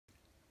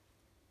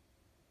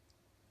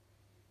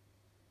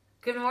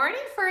Good morning,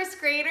 first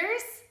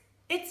graders.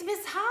 It's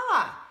Miss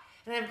Ha,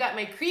 and I've got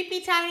my creepy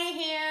tiny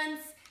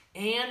hands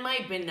and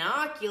my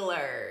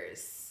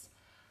binoculars.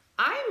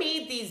 I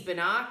made these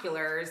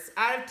binoculars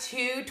out of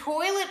 2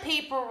 toilet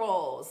paper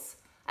rolls.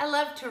 I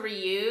love to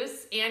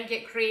reuse and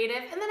get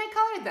creative, and then I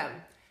colored them.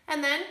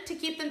 And then to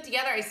keep them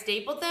together, I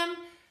stapled them,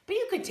 but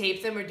you could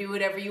tape them or do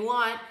whatever you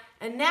want.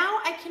 And now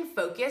I can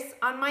focus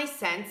on my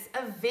sense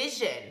of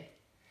vision.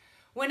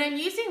 When I'm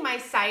using my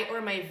sight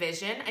or my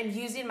vision, I'm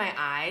using my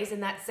eyes,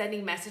 and that's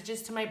sending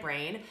messages to my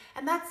brain,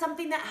 and that's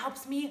something that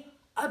helps me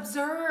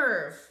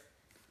observe.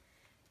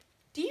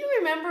 Do you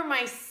remember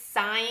my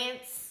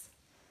science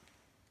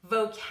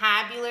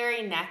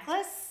vocabulary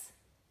necklace?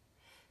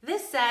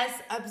 This says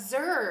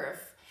observe,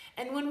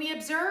 and when we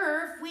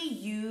observe, we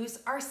use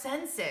our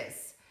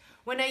senses.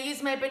 When I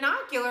use my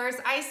binoculars,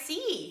 I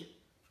see.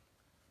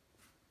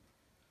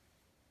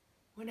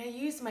 When I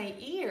use my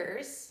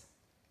ears,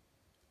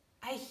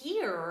 I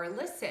hear or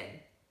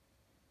listen.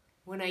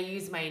 When I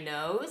use my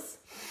nose,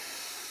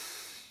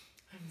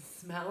 I'm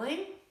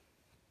smelling.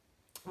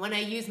 When I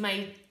use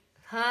my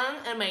tongue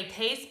and my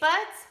taste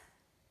buds,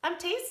 I'm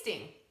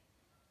tasting.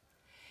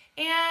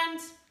 And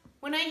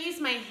when I use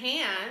my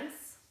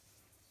hands,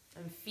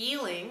 I'm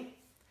feeling.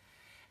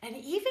 And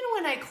even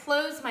when I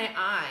close my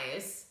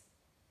eyes,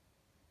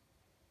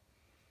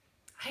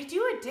 I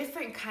do a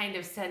different kind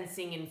of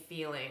sensing and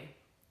feeling.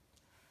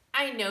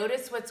 I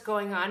notice what's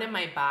going on in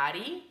my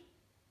body.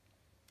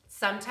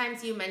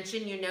 Sometimes you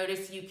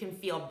notice you can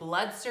feel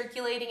blood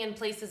circulating in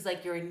places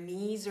like your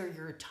knees or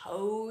your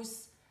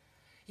toes.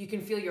 You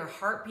can feel your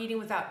heart beating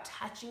without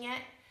touching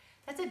it.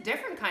 That's a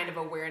different kind of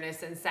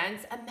awareness and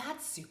sense, and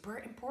that's super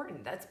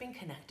important. That's being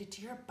connected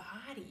to your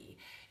body,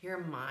 your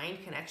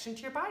mind connection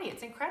to your body.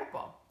 It's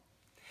incredible.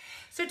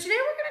 So today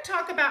we're going to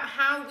talk about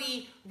how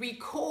we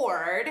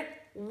record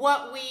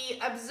what we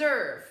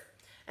observe.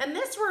 And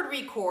this word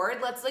record,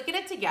 let's look at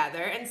it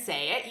together and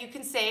say it. You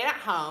can say it at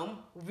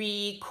home,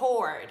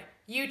 record.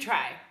 You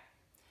try.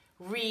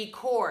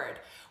 Record.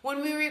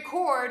 When we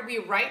record, we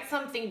write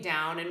something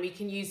down, and we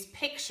can use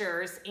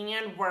pictures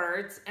and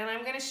words, and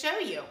I'm going to show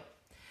you.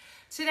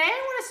 Today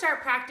I want to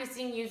start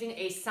practicing using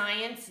a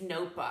science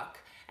notebook.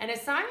 And a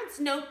science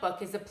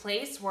notebook is a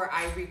place where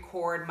I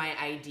record my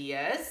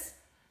ideas,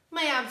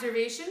 my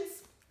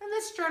observations, and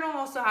this journal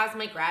also has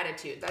my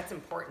gratitude. That's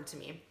important to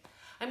me.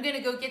 I'm going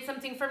to go get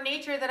something from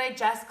nature that I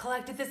just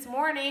collected this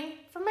morning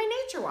from my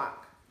nature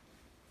walk.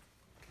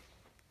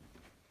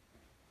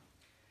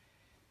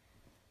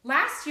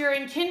 Last year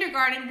in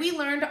kindergarten, we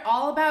learned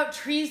all about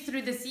trees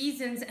through the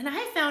seasons, and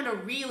I found a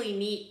really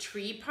neat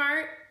tree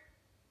part.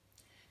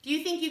 Do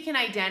you think you can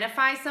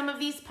identify some of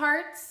these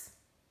parts?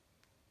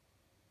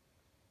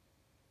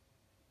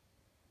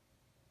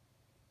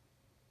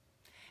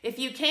 If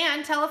you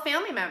can, tell a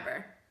family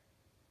member.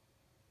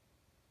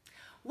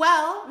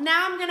 Well,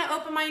 now I'm going to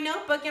open my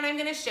notebook and I'm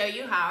going to show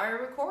you how I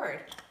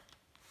record.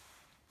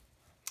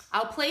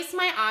 I'll place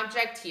my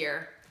object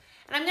here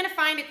and I'm going to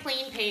find a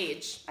clean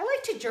page. I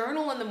like to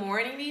journal in the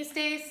morning these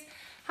days.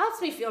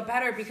 Helps me feel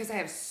better because I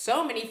have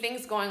so many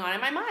things going on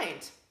in my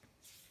mind.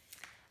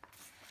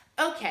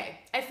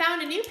 Okay, I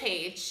found a new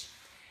page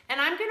and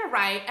I'm going to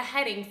write a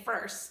heading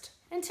first.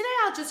 And today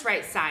I'll just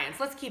write science.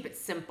 Let's keep it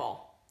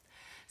simple.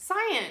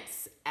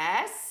 Science,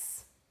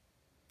 S-C-I-E-N-C-E.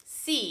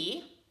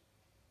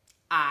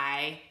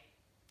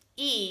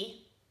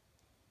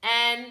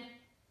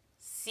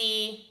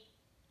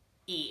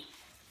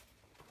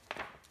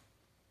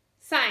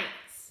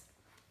 Science.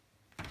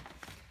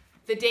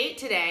 The date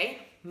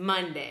today,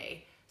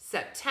 Monday,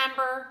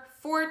 September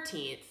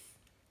 14th,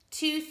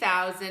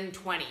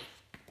 2020.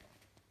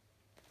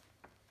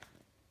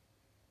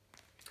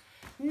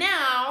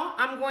 Now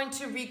I'm going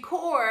to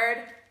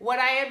record what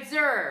I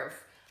observe.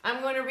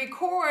 I'm going to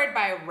record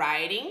by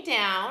writing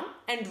down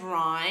and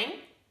drawing,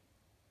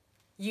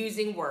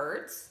 using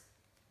words,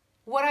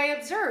 what I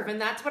observe, and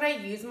that's what I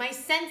use my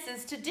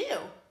senses to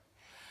do.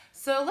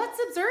 So let's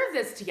observe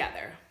this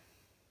together.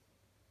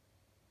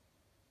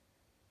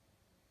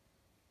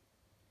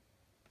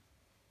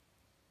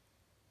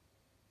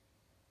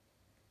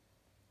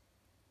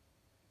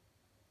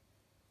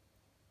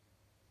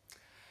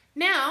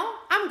 Now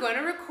I'm going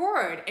to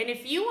record, and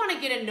if you want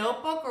to get a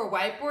notebook or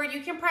whiteboard,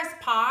 you can press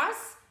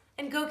pause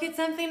and go get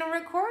something to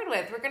record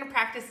with. We're going to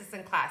practice this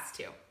in class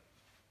too.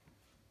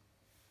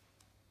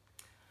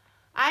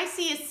 I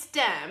see a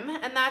stem,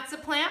 and that's the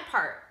plant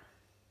part.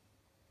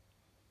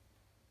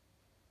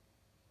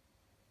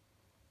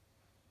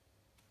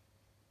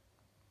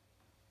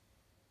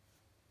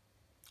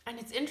 And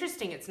it's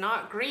interesting, it's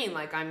not green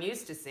like I'm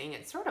used to seeing.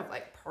 It's sort of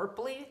like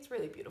purpley. It's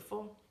really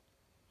beautiful.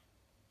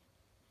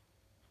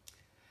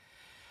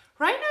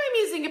 Right now I'm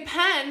using a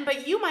pen,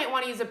 but you might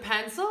want to use a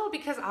pencil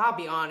because I'll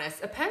be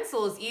honest, a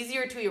pencil is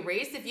easier to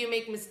erase if you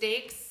make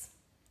mistakes.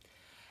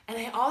 And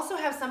I also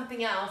have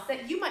something else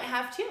that you might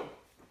have too.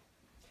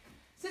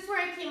 This is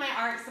where I keep my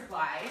art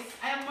supplies.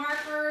 I have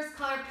markers,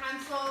 colored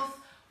pencils,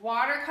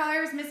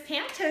 watercolors. Miss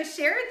Panto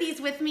shared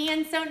these with me,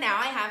 and so now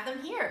I have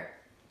them here.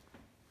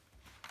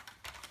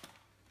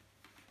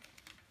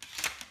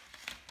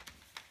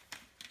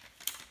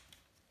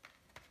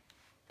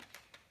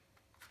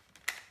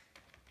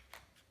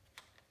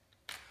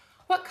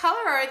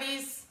 color are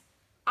these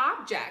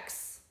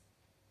objects?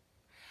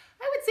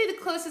 I would say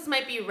the closest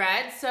might be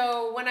red.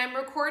 So when I'm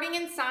recording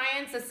in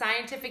science, a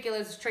scientific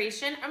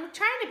illustration, I'm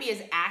trying to be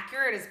as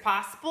accurate as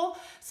possible.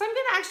 So I'm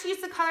gonna actually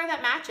use the color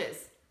that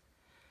matches.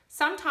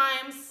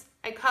 Sometimes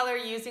I color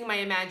using my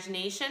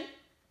imagination,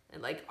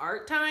 like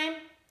art time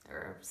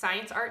or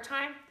science art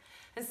time.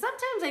 And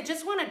sometimes I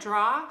just wanna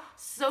draw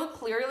so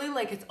clearly,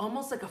 like it's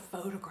almost like a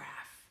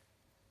photograph.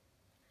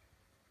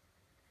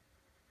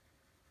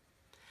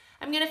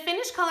 I'm gonna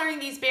finish coloring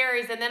these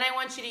berries, and then I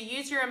want you to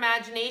use your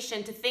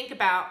imagination to think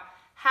about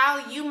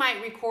how you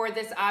might record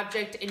this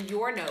object in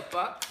your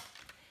notebook.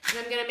 And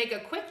I'm gonna make a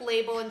quick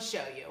label and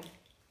show you.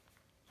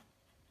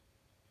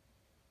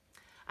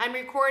 I'm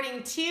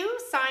recording 2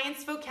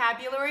 science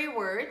vocabulary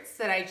words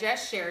that I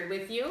just shared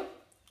with you.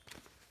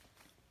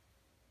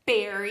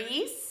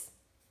 Berries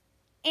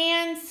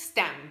and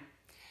stem.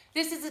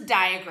 This is a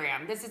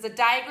diagram. This is a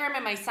diagram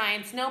in my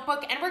science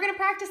notebook, and we're gonna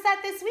practice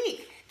that this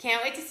week.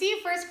 Can't wait to see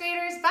you, first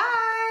graders.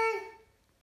 Bye.